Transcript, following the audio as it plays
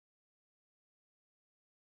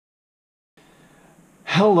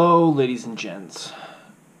Hello, ladies and gents.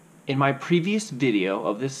 In my previous video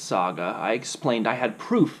of this saga, I explained I had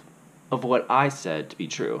proof of what I said to be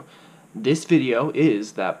true. This video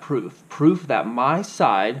is that proof that my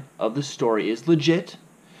side of the story is legit,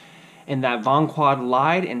 and that Von Quad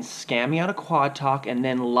lied and scammed me out of Quad Talk and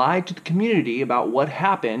then lied to the community about what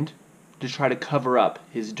happened to try to cover up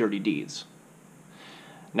his dirty deeds.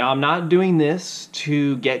 Now, I'm not doing this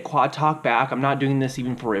to get Quad Talk back. I'm not doing this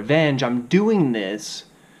even for revenge. I'm doing this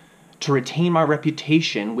to retain my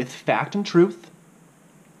reputation with fact and truth.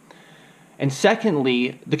 And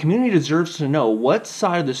secondly, the community deserves to know what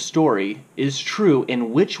side of the story is true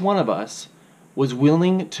and which one of us was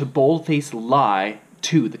willing to boldface lie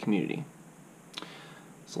to the community.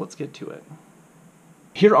 So let's get to it.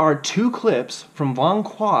 Here are two clips from Von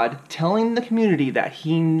Quad telling the community that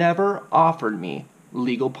he never offered me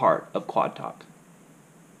legal part of Quad Talk.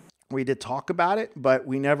 We did talk about it, but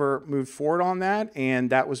we never moved forward on that, and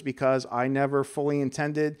that was because I never fully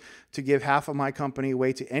intended to give half of my company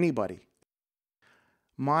away to anybody.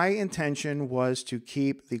 My intention was to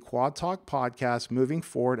keep the Quad Talk podcast moving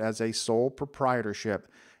forward as a sole proprietorship.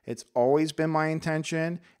 It's always been my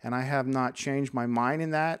intention, and I have not changed my mind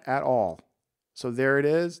in that at all. So there it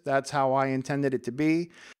is. That's how I intended it to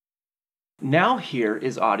be. Now here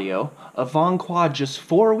is audio of Von Quad just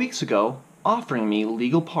 4 weeks ago offering me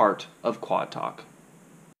legal part of Quad Talk.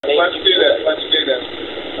 Let's do this.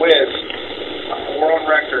 Wiz, we're on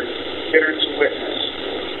record. Hitter's a witness.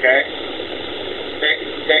 Okay?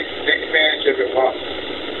 Take advantage of it. Well,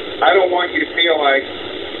 I don't want you to feel like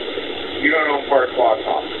you don't own part of Quad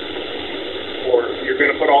Talk, or you're going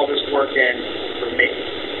to put all this work in for me.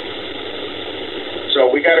 So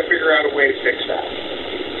we got to figure out a way to fix that.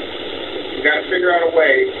 We got to figure out a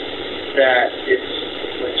way that it's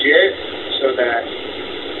legit, so that,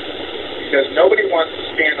 because nobody wants to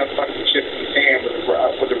stand on fucking shit in his hand with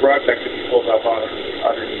a rug that could be pulled up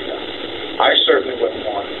underneath them. I certainly wouldn't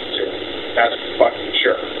want to. That's fucking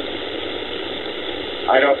sure.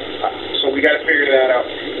 So we got to figure that out.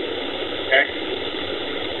 Okay?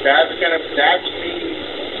 That's me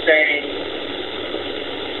saying,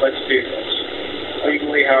 let's do this.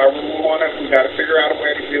 Legally, however we want it, we got to figure out a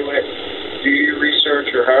way to do it. Do your research,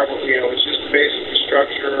 or however, it's just basically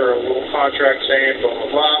structure or a little contract saying blah, blah,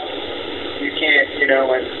 blah. You can't,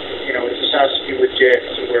 and, it just has to be legit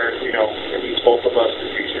to where, it meets both of us in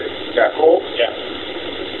the future. Is that cool? Yeah.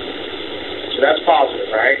 So that's positive,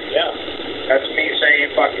 right? Yeah. That's me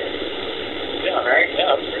saying, fuck it. Yeah. Right?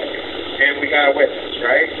 Yeah, that's great. And we got a witness,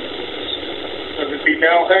 right? So there'd be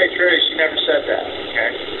no, hey, Trace, you never said that,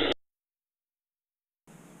 okay?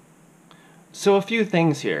 So a few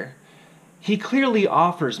things here. He clearly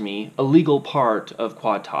offers me a legal part of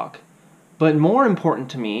Quad Talk. But more important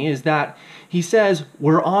to me is that he says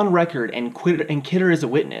we're on record and Kidder is a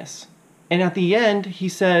witness. And at the end, he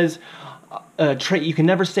says, you can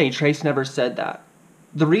never say Trace never said that.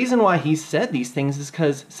 The reason why he said these things is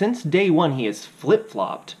because since day one he has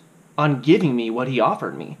flip-flopped on giving me what he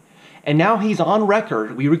offered me. And now he's on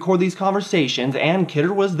record, we record these conversations, and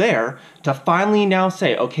Kidder was there to finally now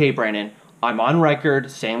say, okay, Brandon, I'm on record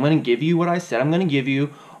saying I'm going to give you what I said I'm going to give you.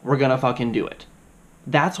 We're going to fucking do it.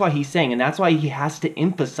 That's why he's saying, and that's why he has to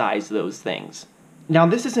emphasize those things. Now,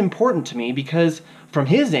 this is important to me because from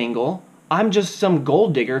his angle, I'm just some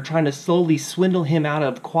gold digger trying to slowly swindle him out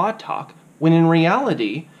of Quad Talk, when in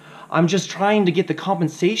reality, I'm just trying to get the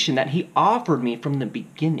compensation that he offered me from the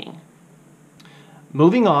beginning.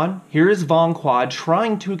 Moving on, here is Von Quad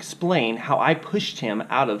trying to explain how I pushed him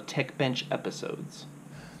out of Tech Bench episodes.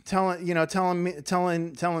 Telling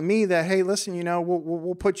me that, hey, listen,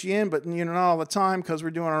 we'll put you in, but not all the time because we're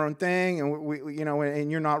doing our own thing, and we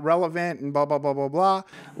and you're not relevant, and blah blah blah blah blah.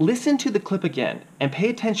 Listen to the clip again and pay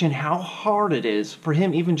attention how hard it is for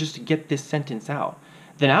him even just to get this sentence out.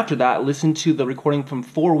 Then after that, listen to the recording from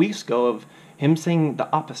 4 weeks ago of him saying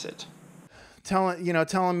the opposite. Telling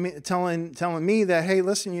me that, hey,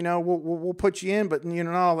 listen, we'll put you in, but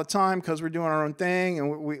not all the time because we're doing our own thing,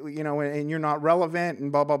 and and you're not relevant,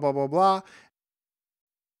 and blah blah blah blah blah.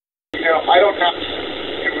 I don't have to.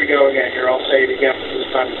 Here we go again. Here, I'll say it again for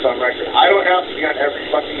this time it's on record. I don't have to be on every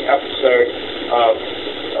fucking episode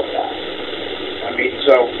of that. I mean,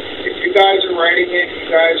 so if you guys are writing it,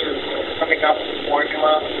 you guys are coming up with a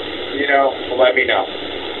formula, let me know.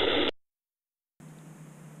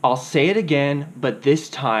 I'll say it again, but this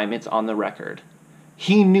time it's on the record.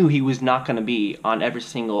 He knew he was not going to be on every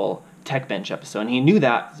single Tech Bench episode, and he knew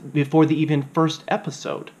that before the even first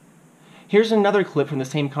episode. Here's another clip from the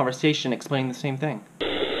same conversation explaining the same thing.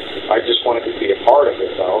 I just wanted to be a part of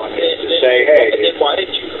it, though. I mean, to say, hey... Why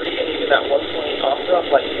did you agree? And even at one point, after I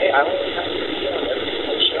was like, hey, I don't have to be on every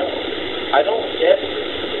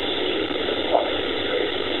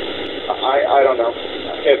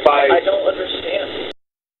I don't understand.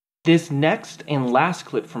 This next and last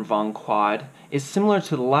clip from Von Quad is similar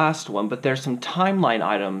to the last one, but there's some timeline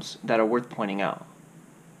items that are worth pointing out.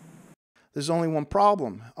 There's only one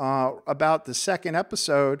problem. About the second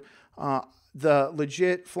episode, the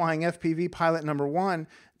legit flying FPV pilot #1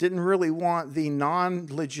 didn't really want the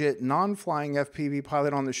non-legit, non-flying FPV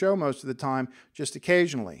pilot on the show most of the time, just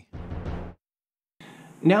occasionally.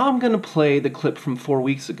 Now I'm going to play the clip from 4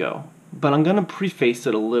 weeks ago, but I'm going to preface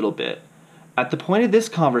it a little bit. At the point of this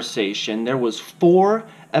conversation, there was 4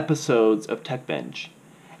 episodes of Tech Bench.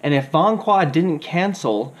 And if Von Quad didn't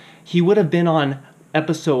cancel, he would have been on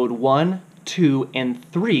episode 1, 2, and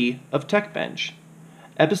 3 of Tech Bench.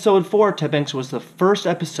 Episode 4 of Tech Bench was the first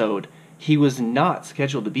episode he was not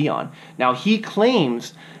scheduled to be on. Now, he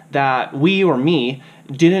claims that we, or me,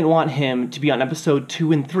 didn't want him to be on episode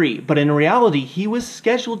 2 and 3, but in reality, he was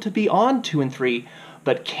scheduled to be on 2 and 3,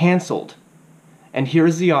 but canceled. And here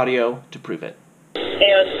is the audio to prove it.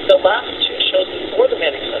 And the last 2 shows before the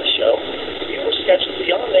Manning Sun show, you were scheduled to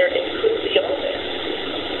be on there and couldn't be on there.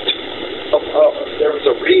 There was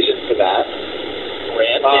a reason for that.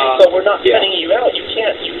 So we're not sending you out. You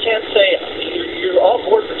can't say you're on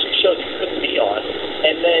board for 2 shows you couldn't be on,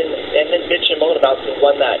 and then bitch and moan about the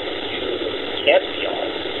one that you can't be on.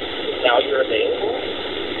 Now you're available.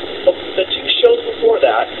 But the 2 shows before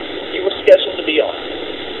that, you were scheduled to be on.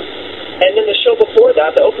 And then the show before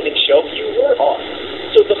that, the opening show, you were on.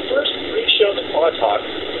 So the first 3 shows of Quad Talk,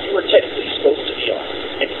 you were technically supposed to be on,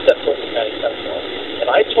 except for the 97 one. And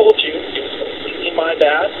I told you it was completely my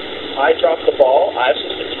bad. I dropped the ball. I was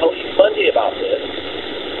supposed to tell you Monday about this.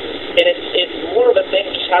 And it's more of a thing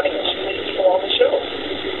of just having too many people on the show.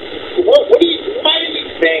 Why do you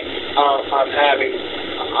think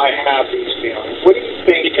I have these feelings? What do you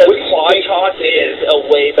think? Because Quad Talk is a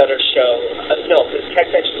way better show. No, this Tech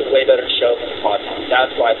Bench is a way better show than Quad Talk.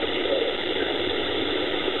 That's why the people are.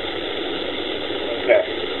 Okay.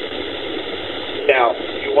 Now,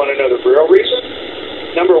 you want to know the real reason?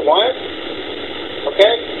 Number 1,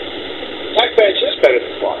 okay? Tech Bench is better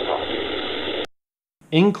than Quad Talk.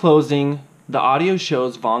 In closing, the audio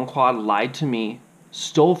shows Von Quad lied to me,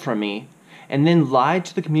 stole from me, and then lied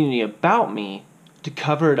to the community about me to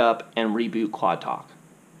cover it up and reboot Quad Talk.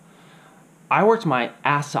 I worked my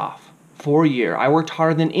ass off for a year. I worked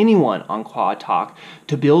harder than anyone on Quad Talk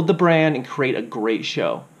to build the brand and create a great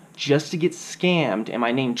show, just to get scammed and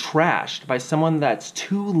my name trashed by someone that's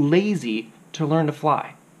too lazy to learn to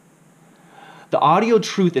fly. The audio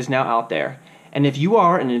truth is now out there, and if you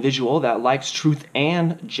are an individual that likes truth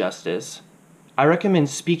and justice, I recommend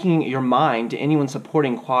speaking your mind to anyone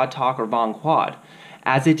supporting Quad Talk or Von Quad,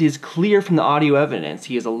 as it is clear from the audio evidence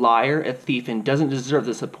he is a liar, a thief, and doesn't deserve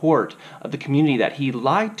the support of the community that he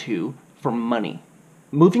lied to for money.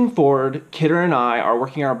 Moving forward, Kidder and I are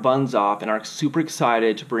working our buns off and are super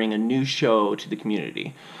excited to bring a new show to the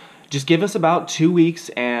community. Just give us about 2 weeks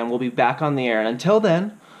and we'll be back on the air. And until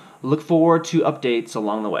then, look forward to updates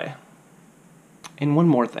along the way. And one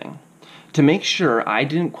more thing. To make sure I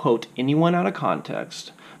didn't quote anyone out of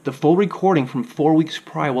context, the full recording from 4 weeks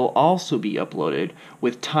prior will also be uploaded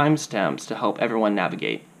with timestamps to help everyone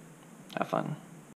navigate. Have fun.